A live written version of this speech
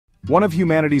One of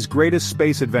humanity's greatest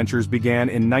space adventures began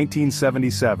in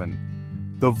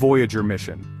 1977. The Voyager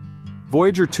mission.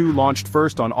 Voyager 2 launched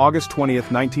first on August 20,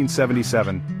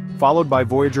 1977, followed by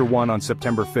Voyager 1 on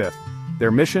September 5.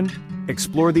 Their mission?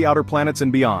 Explore the outer planets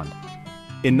and beyond.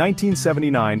 In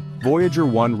 1979, Voyager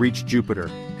 1 reached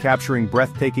Jupiter, capturing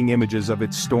breathtaking images of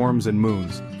its storms and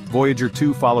moons. Voyager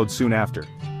 2 followed soon after.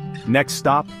 Next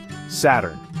stop?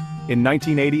 Saturn. In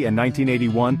 1980 and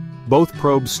 1981, both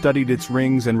probes studied its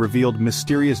rings and revealed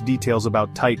mysterious details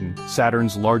about Titan,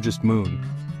 Saturn's largest moon.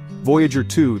 Voyager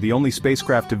 2, the only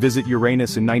spacecraft to visit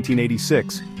Uranus in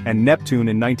 1986, and Neptune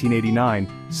in 1989,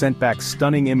 sent back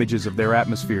stunning images of their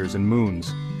atmospheres and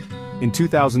moons. In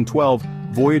 2012,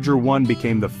 Voyager 1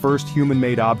 became the first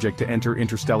human-made object to enter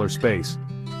interstellar space.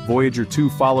 Voyager 2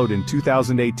 followed in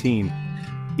 2018.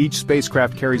 Each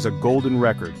spacecraft carries a golden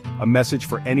record, a message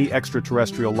for any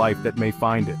extraterrestrial life that may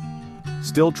find it.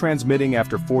 Still transmitting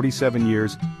after 47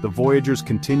 years, the Voyagers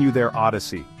continue their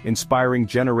Odyssey, inspiring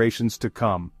generations to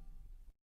come.